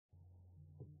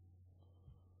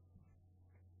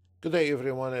Good day,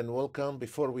 everyone, and welcome.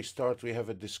 Before we start, we have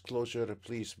a disclosure.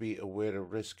 Please be aware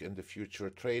of risk in the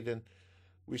future trading.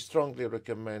 We strongly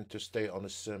recommend to stay on a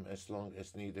sim as long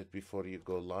as needed before you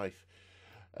go live.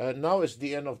 Now is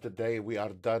the end of the day. We are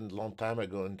done long time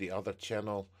ago in the other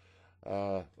channel.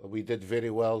 We did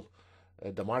very well.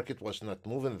 The market was not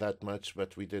moving that much,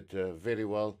 but we did very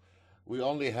well. We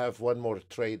only have one more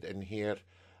trade in here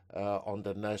on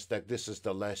the Nasdaq. This is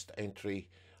the last entry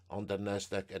on the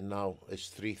Nasdaq, and now it's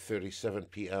 3:37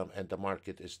 p.m. and the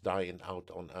market is dying out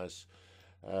on us.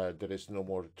 There is no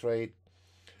more trade,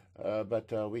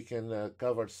 but we can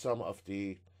cover some of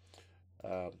the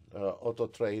auto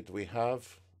trade we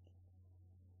have.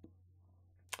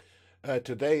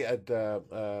 Today at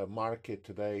the market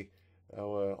today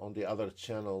on the other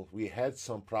channel, we had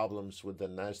some problems with the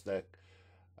Nasdaq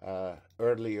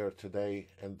earlier today,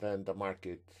 and then the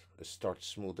market starts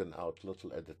smoothing out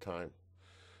little at a time.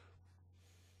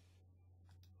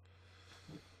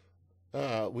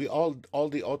 We all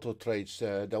the auto trades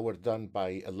that were done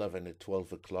by 11 at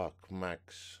 12 o'clock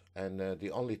max, and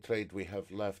the only trade we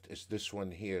have left is this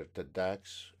one here, the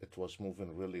DAX. It was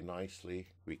moving really nicely.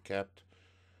 We kept,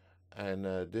 and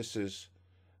this is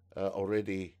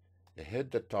already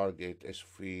hit the target. As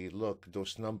we look,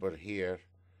 those number here,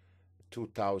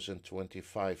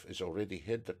 2025 is already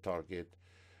hit the target,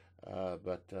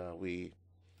 but we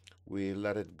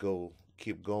let it go,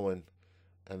 keep going,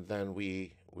 and then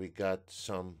we got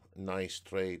some nice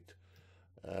trade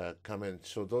coming.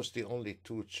 So those the only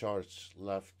two charts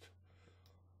left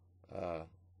that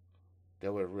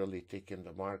were really taking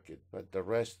the market. But the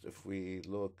rest, if we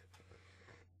look,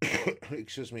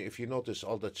 excuse me, if you notice,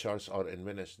 all the charts are in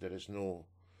minutes. There is no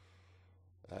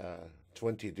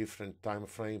 20 different time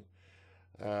frame.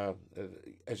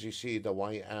 As you see, the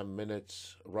YM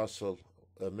minutes, Russell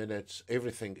minutes,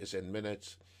 everything is in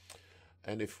minutes.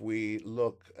 And if we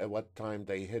look at what time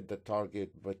they hit the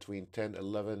target between 10,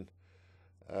 11,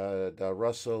 the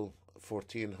Russell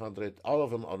 1400, all of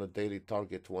them on a daily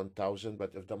target 1000.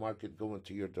 But if the market go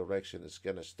into your direction, it's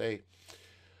going to stay.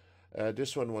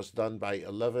 This one was done by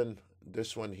 11.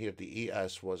 This one here, the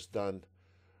ES, was done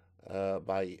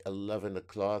by 11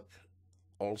 o'clock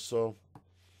also.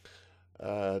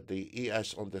 The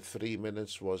ES on the 3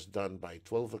 minutes was done by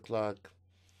 12 o'clock.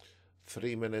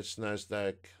 3 minutes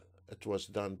NASDAQ, it was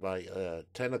done by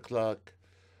 10 o'clock.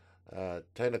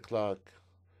 10 o'clock.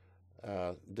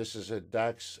 This is a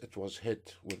DAX. It was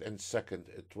hit within second.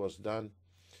 It was done.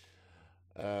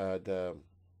 The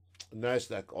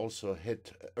NASDAQ also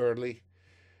hit early.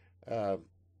 The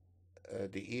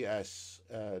ES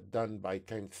done by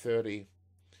 10:30.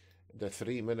 The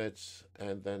 3 minutes,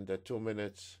 and then the 2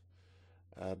 minutes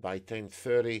by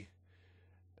 10:30.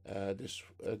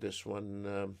 This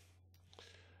one.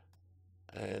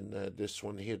 And this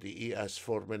one here, the ES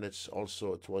 4 minutes,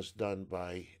 also it was done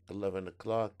by 11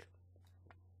 o'clock.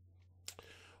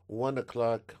 1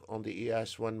 o'clock on the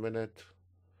ES 1 minute.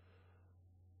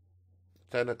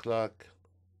 10 o'clock,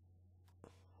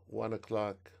 1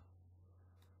 o'clock,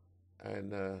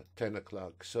 and 10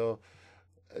 o'clock. So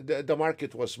the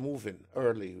market was moving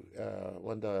early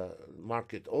when the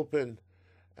market opened.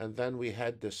 And then we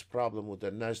had this problem with the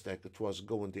Nasdaq. It was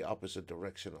going the opposite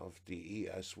direction of the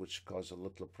ES, which caused a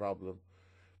little problem.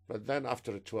 But then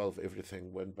after 12,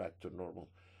 everything went back to normal.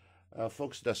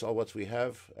 Folks, that's all what we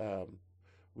have.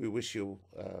 We wish you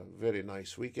a very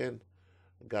nice weekend.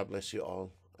 God bless you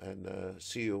all. And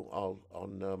see you all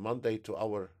on Monday to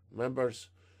our members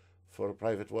for a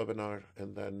private webinar.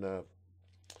 And then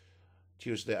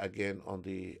Tuesday again on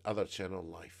the other channel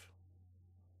live.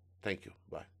 Thank you.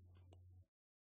 Bye.